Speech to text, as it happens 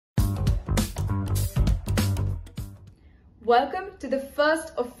Welcome to the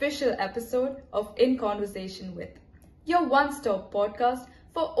first official episode of In Conversation With, your one-stop podcast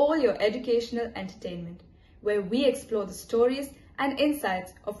for all your educational entertainment, where we explore the stories and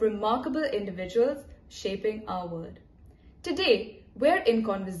insights of remarkable individuals shaping our world. Today, we're in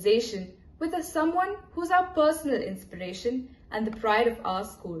conversation with someone who's our personal inspiration and the pride of our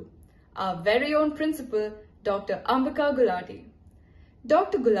school, our very own principal, Dr. Ambika Gulati.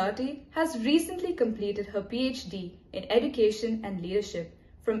 Dr. Gulati has recently completed her PhD in Education and Leadership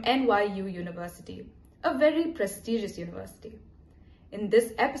from NYU University, a very prestigious university. In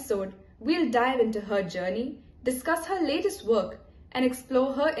this episode, we'll dive into her journey, discuss her latest work, and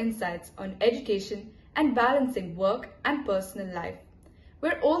explore her insights on education and balancing work and personal life.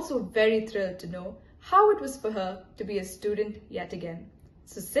 We're also very thrilled to know how it was for her to be a student yet again.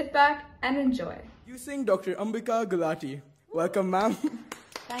 So sit back and enjoy. Introducing Dr. Ambika Gulati. Welcome, ma'am.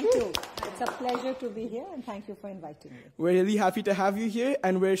 Thank you. It's a pleasure to be here, and thank you for inviting me. We're really happy to have you here,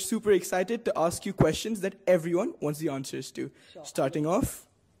 and we're super excited to ask you questions that everyone wants the answers to. Sure. Starting off.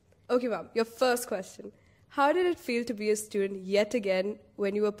 Okay, ma'am, your first question. How did it feel to be a student yet again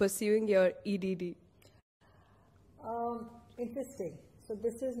when you were pursuing your EDD? Interesting. So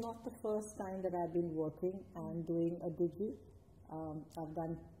this is not the first time that I've been working and doing a degree. I've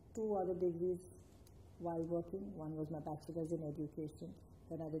done 2 other degrees while working. One was my bachelor's in education,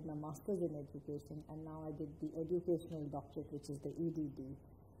 then I did my master's in education, and now I did the educational doctorate, which is the EDD.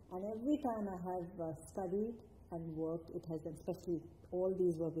 And every time I have studied and worked, it has, especially all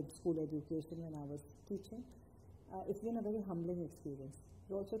these were with school education when I was teaching, it's been a very humbling experience.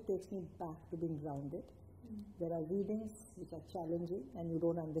 It also takes me back to being grounded. There are readings which are challenging and you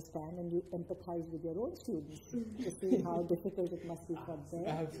don't understand, and you empathize with your own students to see how difficult it must be for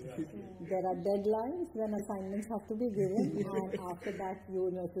them. There are deadlines when assignments have to be given, and after that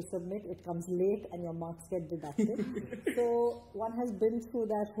you know to submit, it comes late and your marks get deducted. So one has been through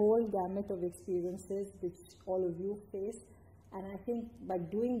that whole gamut of experiences which all of you face, and I think by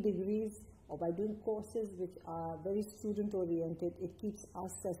doing degrees or by doing courses which are very student oriented, it keeps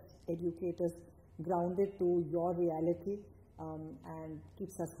us as educators grounded to your reality, and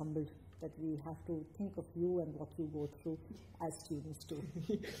keeps us humbled that we have to think of you and what you go through as students too.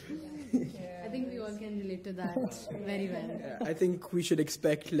 I think we all can relate to that very well. Yeah, I think we should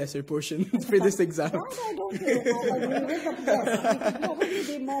expect lesser portions for this exam. I don't know. I agree with the best. We should probably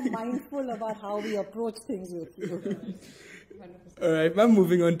be more mindful about how we approach things with you. All right, ma'am,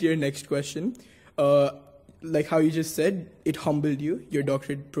 moving on to your next question. Like how you just said, it humbled you, your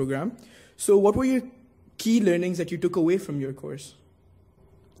doctorate program. So what were your key learnings that you took away from your course?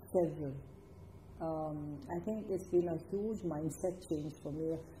 Several. I think it's been a huge mindset change for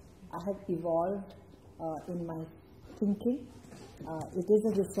me. I have evolved in my thinking. It is a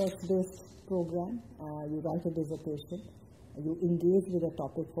research-based program. You write a dissertation. You engage with a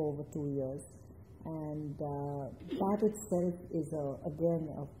topic for over 2 years. And that itself is, again,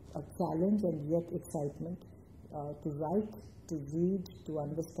 a challenge and yet excitement to write, to read, to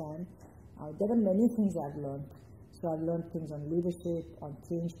understand. There are many things I've learned. So I've learned things on leadership, on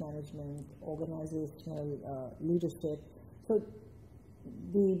change management, organizational leadership. So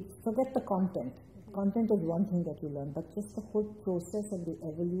forget the content. Content is one thing that you learn, but just the whole process and the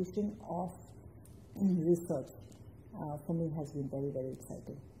evolution of research for me has been very, very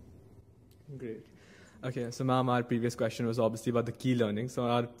exciting. Great. Okay, so ma'am, our previous question was obviously about the key learning. So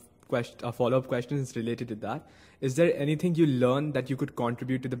our follow-up question is related to that. Is there anything you learned that you could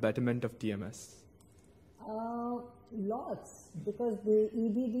contribute to the betterment of TMS? Lots, because the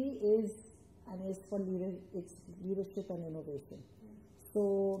EDD is for leadership and innovation.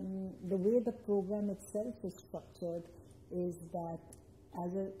 So the way the program itself is structured is that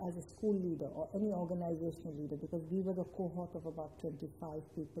as a school leader or any organizational leader, because we were a cohort of about 25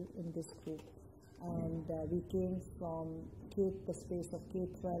 people in this group, and we came from the space of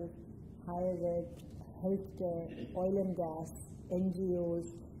K-12, higher ed, healthcare, oil and gas,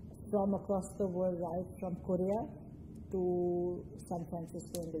 NGOs, from across the world, right from Korea to San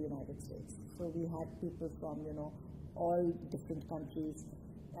Francisco in the United States. So we had people from, all different countries.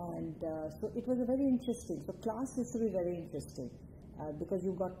 And so it was a very interesting, so class used to be very interesting because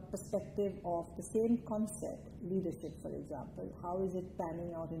you got perspective of the same concept, leadership, for example. How is it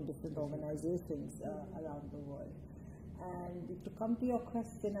panning out in different organizations around the world? And to come to your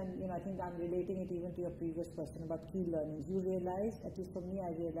question, and I think I'm relating it even to your previous question about key learnings, you realize, at least for me,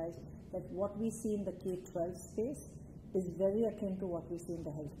 I realized that what we see in the K-12 space is very akin to what we see in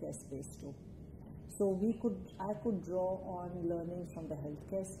the healthcare space too. So I could draw on learnings from the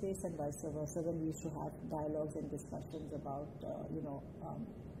healthcare space and vice versa when we used to have dialogues and discussions about,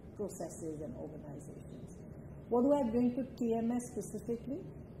 processes and organizations. What do I bring to TMS specifically?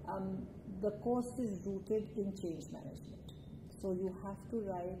 The course is rooted in change management. So you have to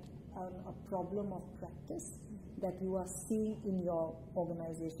write a problem of practice that you are seeing in your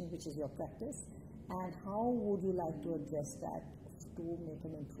organization, which is your practice, and how would you like to address that to make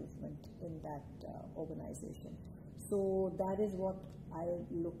an improvement in that organization. So that is what I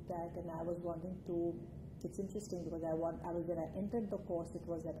looked at, and I was wanting to. It's interesting because when I entered the course, it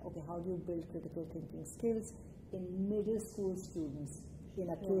was that, okay, how do you build critical thinking skills in middle school students in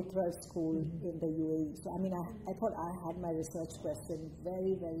a K-12 school in the UAE. So, I mean, I thought I had my research question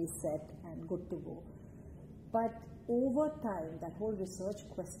very, very set and good to go. But over time, that whole research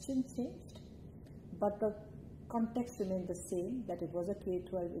question changed, but the context remained the same, that it was a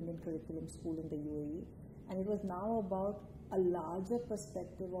K-12 Indian curriculum school in the UAE, and it was now about a larger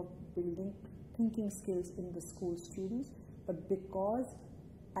perspective of building thinking skills in the school students, but because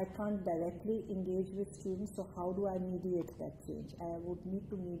I can't directly engage with students, so how do I mediate that change? I would need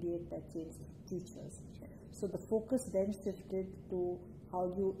to mediate that change with teachers. So the focus then shifted to how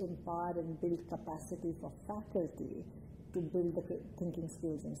do you empower and build capacity for faculty to build the thinking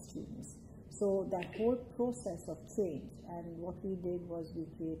skills in students. So that whole process of change, and what we did was we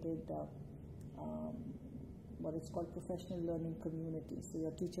created what is called professional learning community. So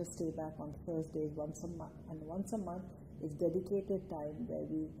your teachers stay back on Thursdays once a month, and once a month is dedicated time where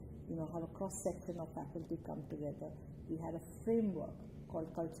we, have a cross section of faculty come together. We had a framework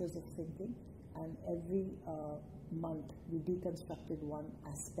called Cultures of Thinking, and every month we deconstructed one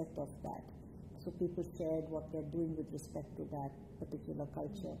aspect of that. So people shared what they're doing with respect to that particular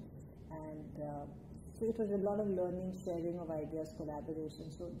culture, and so it was a lot of learning, sharing of ideas, collaboration.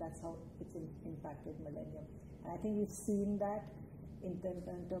 So that's how it's impacted Millennium. And I think we've seen that in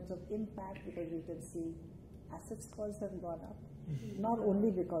terms of impact, because we can see asset scores have gone up, not only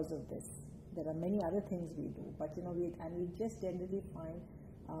because of this. There are many other things we do, but we just generally find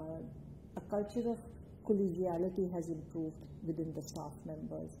a culture of collegiality has improved within the staff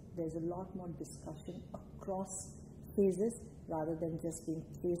members. There's a lot more discussion across phases rather than just being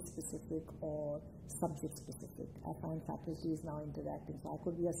case specific or subject specific. I find faculty is now interacting. So I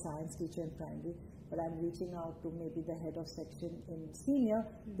could be a science teacher in primary, but I'm reaching out to maybe the head of section in senior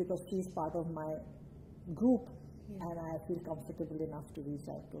because she's part of my group, and I feel comfortable enough to reach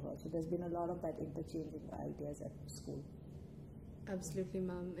out to her. So there's been a lot of that interchanging ideas at school. Absolutely,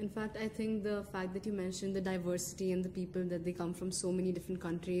 ma'am. In fact, I think the fact that you mentioned the diversity and the people that they come from so many different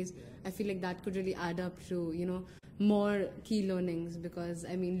countries, I feel like that could really add up to, more key learnings, because,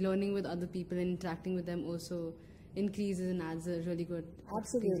 learning with other people and interacting with them also increases and adds a really good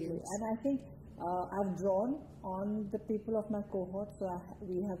Absolutely. experience. And I think I've drawn on the people of my cohort, so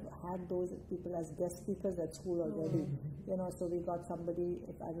we have had those people as guest speakers at school already. So we got somebody,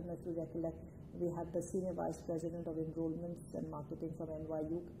 I don't know if you recollect, we had the Senior Vice President of Enrollments and Marketing from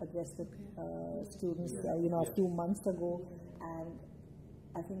NYU address the students, a few months ago, and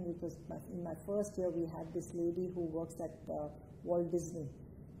I think it was in my first year we had this lady who works at Walt Disney,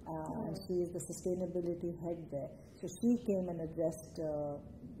 and she is the sustainability head there. So she came and addressed,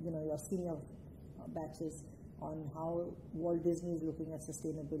 your senior batches on how Walt Disney is looking at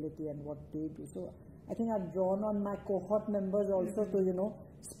sustainability and what they do. So I think I've drawn on my cohort members also to,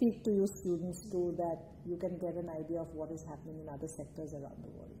 speak to you students too, that you can get an idea of what is happening in other sectors around the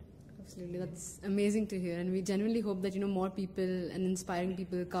world. Absolutely, that's amazing to hear, and we genuinely hope that more people and inspiring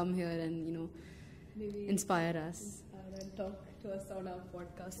people come here and Maybe inspire us. And talk to us on our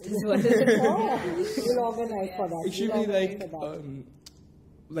podcast as well. We'll organize for that. It should be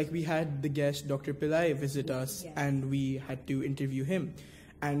like we had the guest Dr. Pillai visit us, and we had to interview him.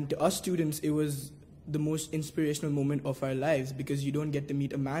 And to us students, it was the most inspirational moment of our lives, because you don't get to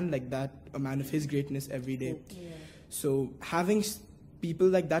meet a man like that, a man of his greatness every day. So having people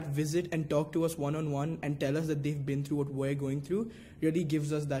like that visit and talk to us one-on-one and tell us that they've been through what we're going through really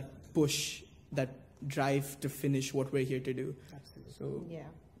gives us that push, that drive to finish what we're here to do. Absolutely. So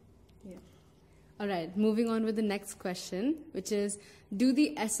All right, moving on with the next question, which is, do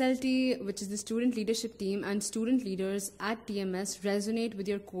the SLT, which is the Student Leadership Team, and student leaders at TMS resonate with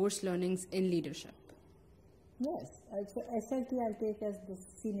your course learnings in leadership? Yes, so SLT I'll take as the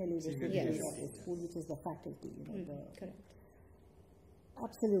senior leadership of the school, which is the faculty. Correct.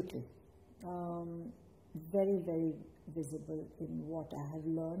 Absolutely. Very, very visible in what I have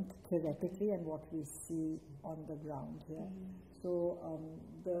learned theoretically and what we see on the ground here. So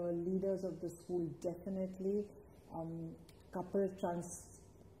the leaders of the school definitely couple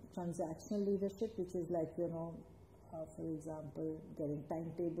transactional leadership, which is like, for example, getting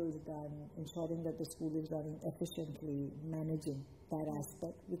timetables done, ensuring that the school is running efficiently, managing that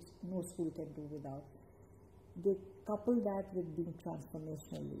aspect, which no school can do without. they couple that with being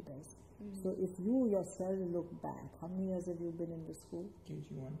transformational leaders. So if you yourself look back, how many years have you been in the school?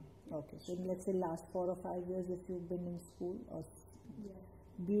 KG1. Okay, so let's say last 4 or 5 years if you've been in school, or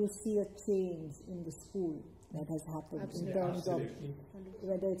do you see a change in the school that has happened in terms of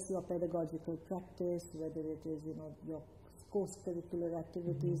whether it's your pedagogical practice, whether it is your course curricular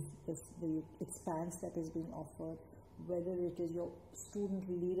activities, the expanse that is being offered, whether it is your student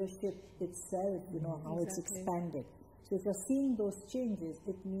leadership itself, how it's expanded. So if you're seeing those changes,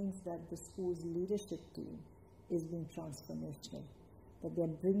 it means that the school's leadership team is being transformational, that they're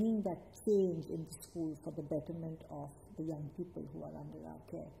bringing that change in the school for the betterment of the young people who are under our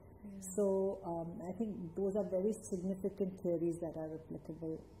care. So I think those are very significant theories that are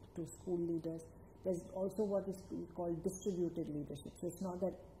applicable to school leaders. There's also what is called distributed leadership. So it's not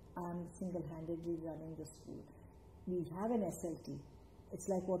that I'm single-handedly running the school. We have an SLT. It's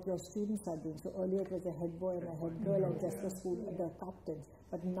like what your students are doing. So earlier it was a head boy and a head girl and just the school, the captains.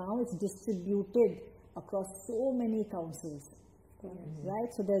 But now it's distributed across so many councils.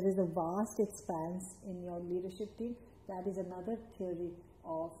 Right? So there is a vast expanse in your leadership team. That is another theory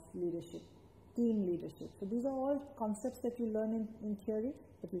of leadership, team leadership. So these are all concepts that you learn in theory,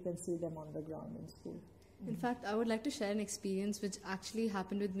 but you can see them on the ground in school. In fact, I would like to share an experience which actually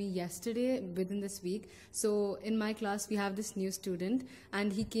happened with me yesterday within this week. So in my class, we have this new student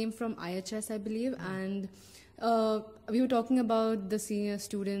and he came from IHS, I believe, and we were talking about the senior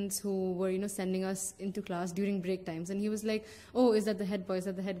students who were, sending us into class during break times. And he was like, oh, is that the head boy? Is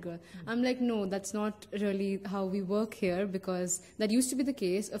that the head girl? I'm like, no, that's not really how we work here, because that used to be the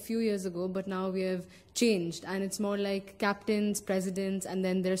case a few years ago, but now we have changed. And it's more like captains, presidents, and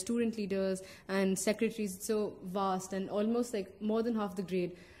then there are student leaders and secretaries. It's so vast, and almost like more than half the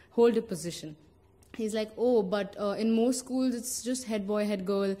grade hold a position. He's like, oh, but in most schools it's just head boy, head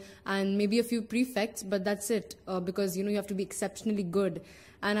girl, and maybe a few prefects, but that's it, because you have to be exceptionally good.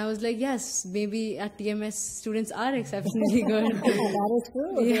 And I was like, yes, maybe at TMS students are exceptionally good. That is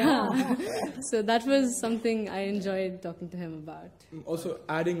true. Yeah. So that was something I enjoyed talking to him about. Also,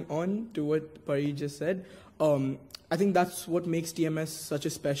 adding on to what Pari just said, I think that's what makes TMS such a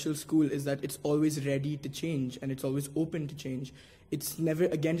special school, is that it's always ready to change and it's always open to change. It's never,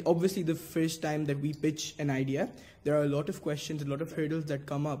 again, obviously the first time that we pitch an idea, there are a lot of questions, a lot of hurdles that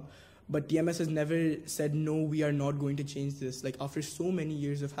come up. But TMS has never said, no, we are not going to change this. Like after so many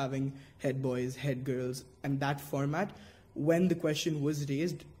years of having head boys, head girls, and that format, when the question was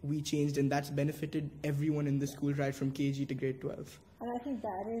raised, we changed, and that's benefited everyone in the school, right from KG to grade 12. And I think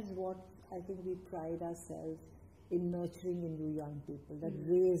that is what I think we pride ourselves in nurturing in you young people, that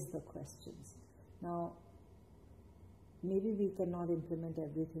raise the questions. Now, maybe we cannot implement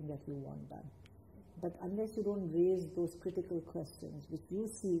everything that you want done. But unless you don't raise those critical questions, which you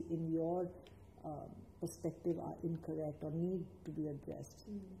see in your perspective are incorrect or need to be addressed,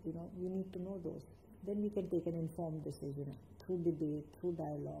 you need to know those. Then we can take an informed decision through debate, through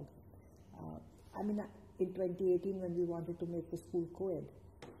dialogue. In 2018 when we wanted to make the school co-ed,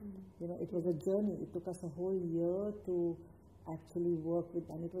 it was a journey. It took us a whole year to actually work with,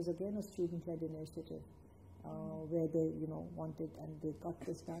 and it was again a student-led initiative where they, wanted, and they got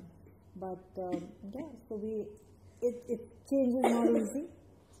this done. But so change is not easy,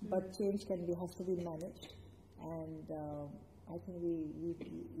 but change has to be managed, and I think we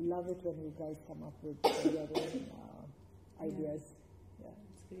love it when you guys come up with your own ideas.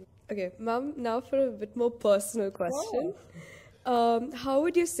 Yeah. Okay, Ma'am, now for a bit more personal question. How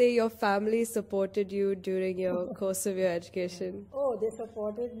would you say your family supported you during your course of your education? Oh, they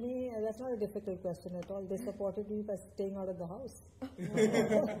supported me. That's not a difficult question at all. They supported me by staying out of the house.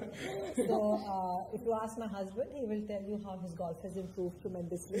 So, if you ask my husband, he will tell you how his golf has improved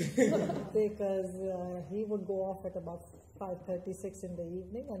tremendously. Because he would go off at about 5:36 in the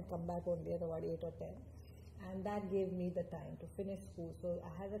evening and come back only at about 8 or 10. And that gave me the time to finish school. So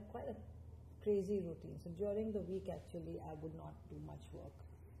I had quite a crazy routine. So during the week, actually, I would not do much work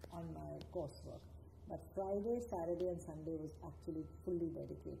on my coursework. But Friday, Saturday and Sunday was actually fully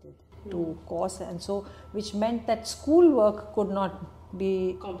dedicated to course, and so which meant that schoolwork could not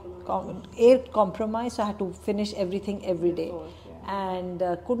be compromised. So I had to finish everything every day, and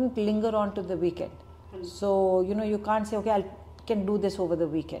couldn't linger on to the weekend. So you can't say, okay, I can do this over the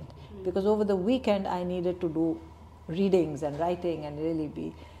weekend, because over the weekend I needed to do readings and writing and really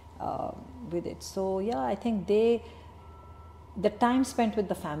be with it. So yeah, I think the time spent with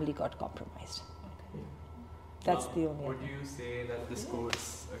the family got compromised. That's the only. Would you say that this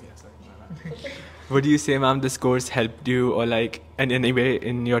course? Okay, sorry. Would you say, ma'am, this course helped you, or like in any way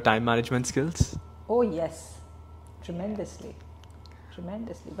in your time management skills? Oh yes, tremendously.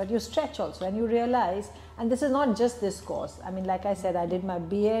 tremendously. But you stretch also, and you realize, and this is not just this course. I mean, like I said, I did my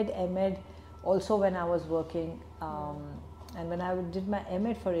B.Ed, M.Ed also when I was working. And when I did my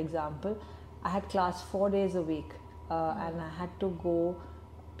M.Ed, for example, I had class 4 days a week, and I had to go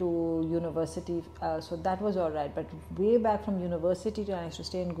to university, so that was all right. But way back from university to I used to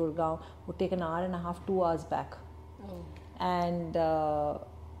stay in Gurgaon, would take an hour and a half, 2 hours back. And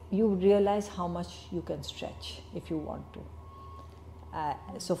you realize how much you can stretch if you want to.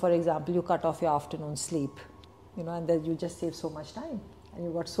 So for example, you cut off your afternoon sleep, and then you just save so much time. And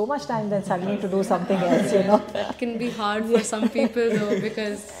you got so much time then suddenly to do something else, That can be hard for some people though,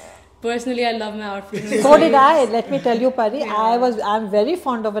 because personally I love my afternoon. So did I, let me tell you, Pari. I'm very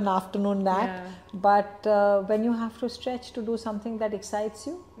fond of an afternoon nap, but when you have to stretch to do something that excites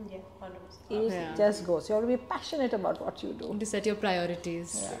you, it just goes. You have to be passionate about what you do. To set your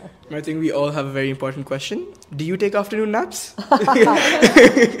priorities. I think we all have a very important question. Do you take afternoon naps?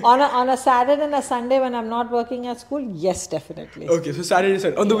 On a Saturday and a Sunday when I'm not working at school, yes, definitely. Okay, so Saturday,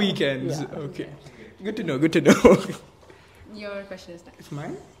 Sunday, on the weekends. Yeah. Okay. Good to know, good to know. Your question is next. It's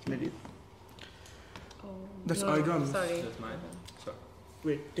mine? Ready? Oh, That's no, Idram. sorry. That's mine. So,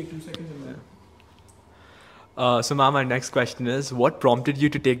 Wait, take 2 seconds and then. so ma'am, our next question is, what prompted you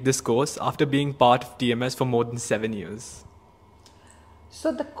to take this course after being part of TMS for more than 7 years?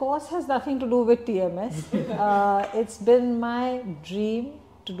 So the course has nothing to do with TMS. It's been my dream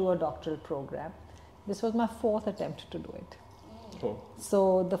to do a doctoral program. This was my 4th attempt to do it. Oh.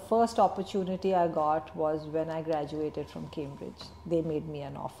 So the first opportunity I got was when I graduated from Cambridge. They made me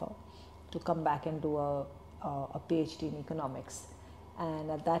an offer to come back and do a PhD in economics.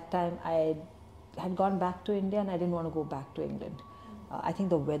 And at that time I had gone back to India and I didn't want to go back to England. I think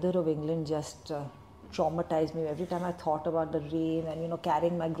the weather of England just traumatized me. Every time I thought about the rain and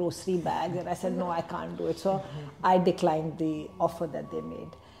carrying my grocery bags, and I said no, I can't do it. So I declined the offer that they made.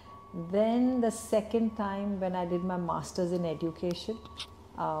 Then the second time when I did my master's in education,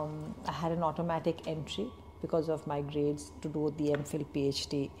 I had an automatic entry because of my grades to do the MPhil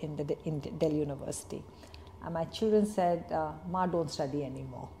PhD in Delhi University. And my children said, Ma, don't study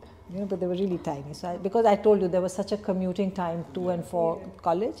anymore. But they were really tiny. So because I told you there was such a commuting time to and for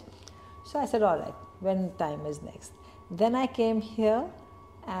college. So I said, all right, when time is next. Then I came here,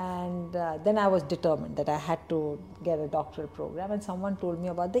 and then I was determined that I had to get a doctoral program, and someone told me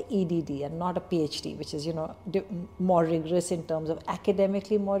about the EDD and not a PhD, which is more rigorous in terms of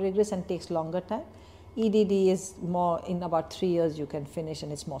academically more rigorous and takes longer time. EDD is more, in about 3 years you can finish,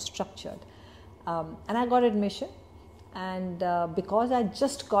 and it's more structured. And I got admission, and because I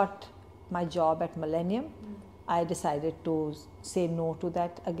just got my job at Millennium, I decided to say no to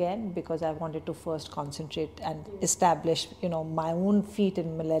that again, because I wanted to first concentrate and establish my own feet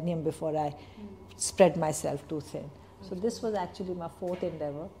in Millennium before I spread myself too thin. So this was actually my 4th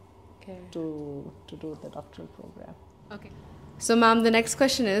endeavor to do the doctoral program. Okay. So ma'am, the next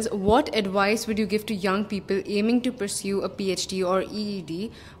question is, what advice would you give to young people aiming to pursue a PhD or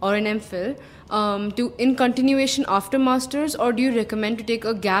EED or an MPhil in continuation after masters, or do you recommend to take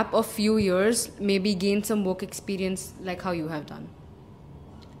a gap of few years, maybe gain some work experience like how you have done?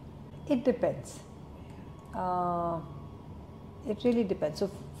 It depends. It really depends. So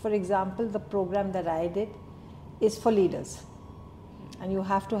for example, the program that I did is for leaders, and you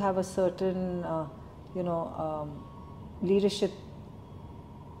have to have a certain leadership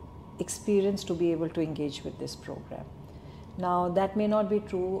experience to be able to engage with this program. Now that may not be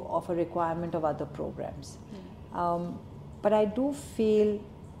true of a requirement of other programs, but I do feel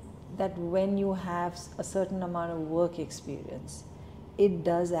that when you have a certain amount of work experience, it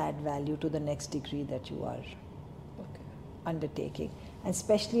does add value to the next degree that you are undertaking, and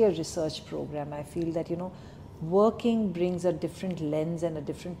especially a research program. I feel that working brings a different lens and a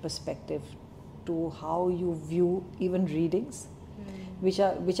different perspective to how you view even readings, which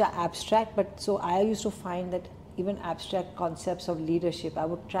are abstract. But so I used to find that even abstract concepts of leadership, I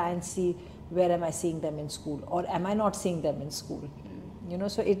would try and see where am I seeing them in school, or am I not seeing them in school.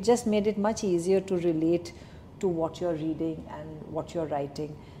 So it just made it much easier to relate to what you're reading and what you're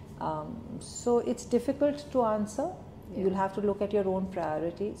writing. So it's difficult to answer. You'll have to look at your own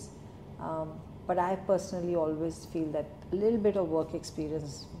priorities. But I personally always feel that a little bit of work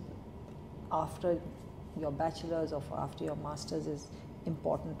experience after your bachelor's or after your master's is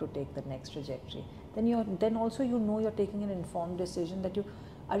important to take the next trajectory. Then also you're taking an informed decision that you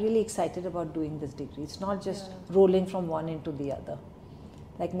are really excited about doing this degree. It's not just rolling from one into the other.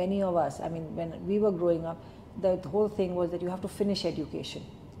 Like many of us, I mean, when we were growing up, the whole thing was that you have to finish education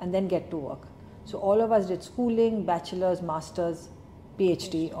and then get to work. So all of us did schooling, bachelor's, master's,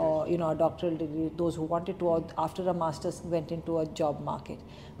 PhD or a doctoral degree. Those who wanted to, or after a master's, went into a job market.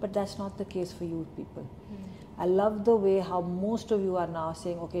 But that's not the case for you people. I love the way how most of you are now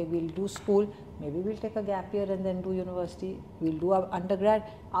saying, okay, we'll do school, maybe we'll take a gap year and then do university, we'll do our undergrad.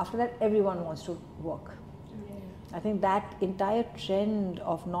 After that, everyone wants to work. I think that entire trend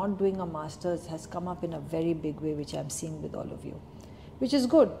of not doing a master's has come up in a very big way, which I'm seeing with all of you. Which is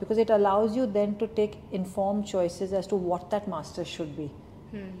good, because it allows you then to take informed choices as to what that master's should be.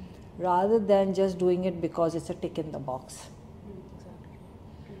 Rather than just doing it because it's a tick in the box.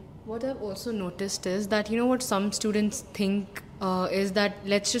 What I've also noticed is that, what some students think is that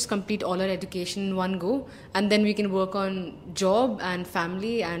let's just complete all our education in one go and then we can work on job and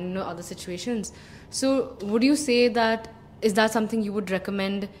family and other situations. So would you say that, is that something you would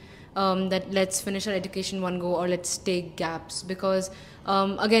recommend, that let's finish our education one go, or let's take gaps? Because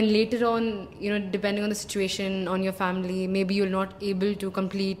again, later on, depending on the situation, on your family, maybe you're not able to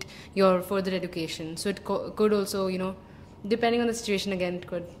complete your further education. So it could also, depending on the situation, again, it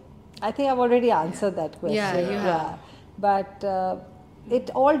could. I think I've already answered that question. Yeah, you have. Yeah. But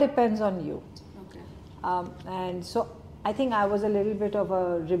it all depends on you. Okay. And so I think I was a little bit of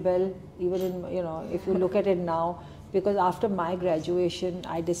a rebel, even in, if you look at it now, because after my graduation,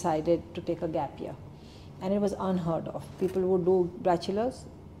 I decided to take a gap year. And it was unheard of. People would do bachelor's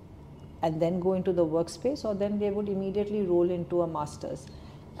and then go into the workspace, or then they would immediately roll into a master's.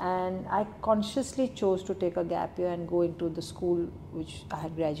 And I consciously chose to take a gap year and go into the school which I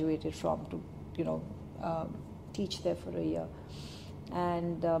had graduated from to, teach there for a year.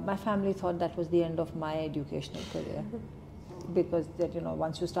 And my family thought that was the end of my educational career, because that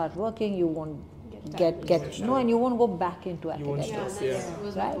once you start working, you won't and you won't go back into academics.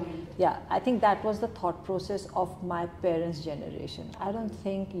 Right? Yeah, I think that was the thought process of my parents' generation. I don't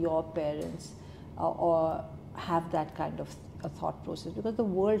think your parents or have that kind of a thought process, because the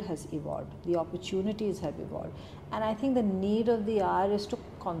world has evolved, the opportunities have evolved, and I think the need of the hour is to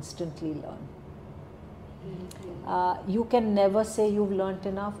constantly learn. You can never say you've learnt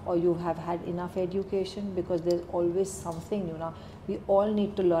enough or you have had enough education, because there's always something new. Now, we all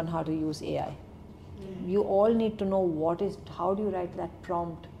need to learn how to use AI. You all need to know how do you write that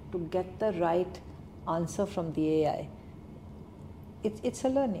prompt to get the right answer from the AI. It's a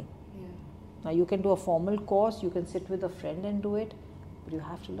learning. Now, you can do a formal course, you can sit with a friend and do it, but you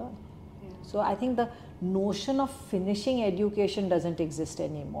have to learn. So I think the notion of finishing education doesn't exist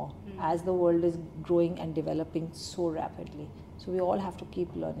anymore, as the world is growing and developing so rapidly. So we all have to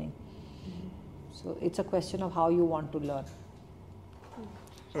keep learning. So it's a question of how you want to learn.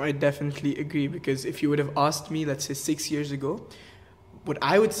 I definitely agree, because if you would have asked me, let's say 6 years ago, what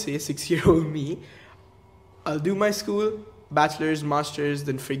I would say, 6-year-old me, I'll do my school, bachelor's, master's,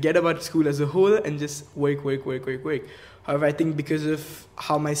 then forget about school as a whole and just work. However, I think because of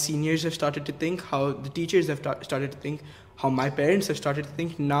how my seniors have started to think, how the teachers have started to think, how my parents have started to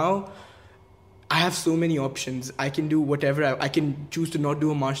think, now I have so many options. I can do whatever. I can choose to not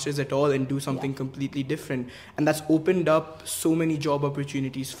do a master's at all and do something completely different. And that's opened up so many job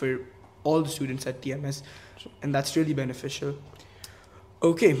opportunities for all the students at TMS. And that's really beneficial.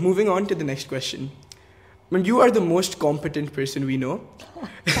 Okay, moving on to the next question. When you are the most competent person we know,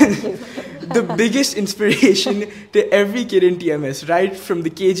 the biggest inspiration to every kid in TMS, right from the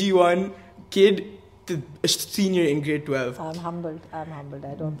KG1 kid to a senior in grade 12. I'm humbled. I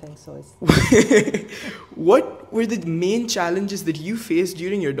don't think so. What were the main challenges that you faced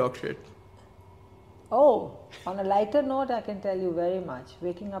during your doctorate? Oh, on a lighter note, I can tell you very much.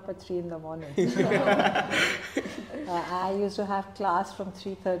 Waking up at 3 in the morning. I used to have class from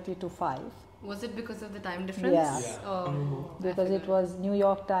 3:30 to 5. Was it because of the time difference? Yeah. Oh, because it was New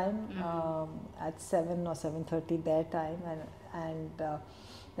York time at 7 or 7:30 their time, and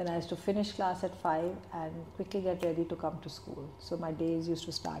then I used to finish class at 5 and quickly get ready to come to school. So my days used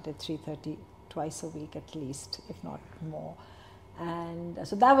to start at 3:30 twice a week at least, if not more. And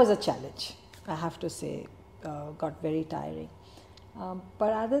so that was a challenge, I have to say. Got very tiring.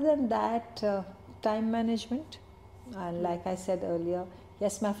 But other than that, time management, and like I said earlier,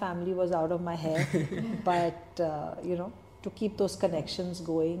 yes, my family was out of my hair, but to keep those connections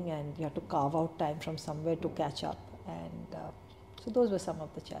going, and you have to carve out time from somewhere to catch up, and so those were some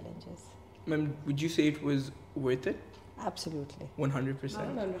of the challenges. Ma'am, would you say it was worth it? Absolutely.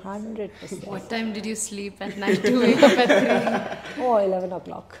 100%. 100%. what time did you sleep at night to wake up at 3? Oh, 11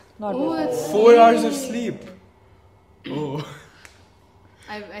 o'clock. Not before. 4 hours of sleep. Oh.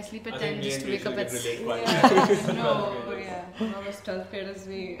 I sleep at 10 just to wake up at 6. Yeah. No, yeah. Yeah, mom was 12th grade as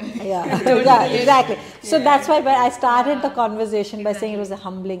me. Yeah, exactly. So that's why I started the conversation by saying it was a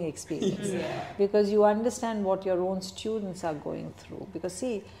humbling experience. Because you understand what your own students are going through. Because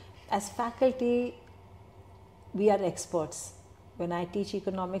see, as faculty, we are experts. When I teach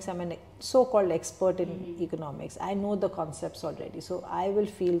economics, I'm a so-called expert in economics. I know the concepts already. So I will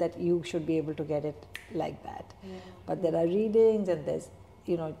feel that you should be able to get it like that. But there are readings and there's,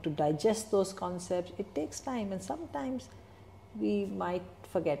 to digest those concepts, it takes time. And sometimes we might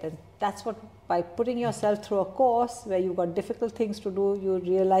forget. And that's what, by putting yourself through a course where you've got difficult things to do, you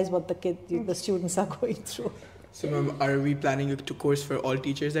realize what the students are going through. So, ma'am, are we planning a course for all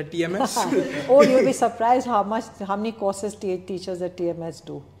teachers at TMS? Oh, you'll be surprised how many courses teachers at TMS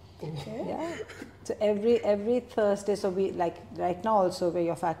do. Yeah. So every Thursday, so we, like right now also, where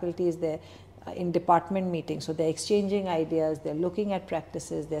your faculty is there in department meetings, so they're exchanging ideas, they're looking at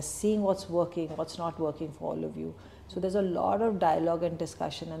practices, they're seeing what's working, what's not working for all of you. So there's a lot of dialogue and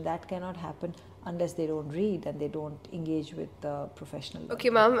discussion, and that cannot happen unless they don't read and they don't engage with the professional.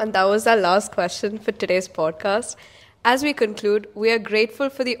 Okay, ma'am, and that was our last question for today's podcast. As we conclude, we are grateful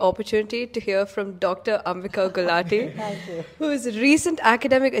for the opportunity to hear from Dr. Ambika Gulati, whose recent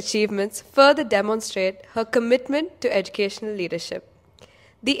academic achievements further demonstrate her commitment to educational leadership.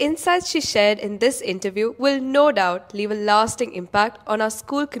 The insights she shared in this interview will no doubt leave a lasting impact on our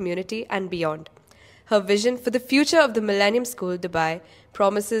school community and beyond. Her vision for the future of the Millennium School, Dbbai,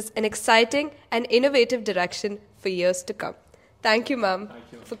 promises an exciting and innovative direction for years to come. Thank you, ma'am,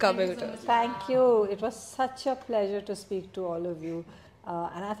 for coming with us. Thank you. It was such a pleasure to speak to all of you.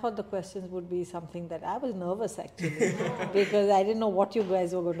 And I thought the questions would be something that I was nervous actually because I didn't know what you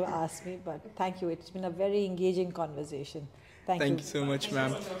guys were going to ask me. But thank you. It's been a very engaging conversation. Thank you so much,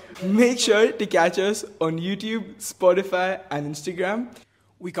 ma'am. Make sure to catch us on YouTube, Spotify, and Instagram.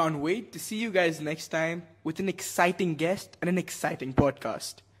 We can't wait to see you guys next time with an exciting guest and an exciting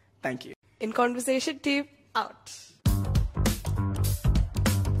podcast. Thank you. In Conversation Team, out.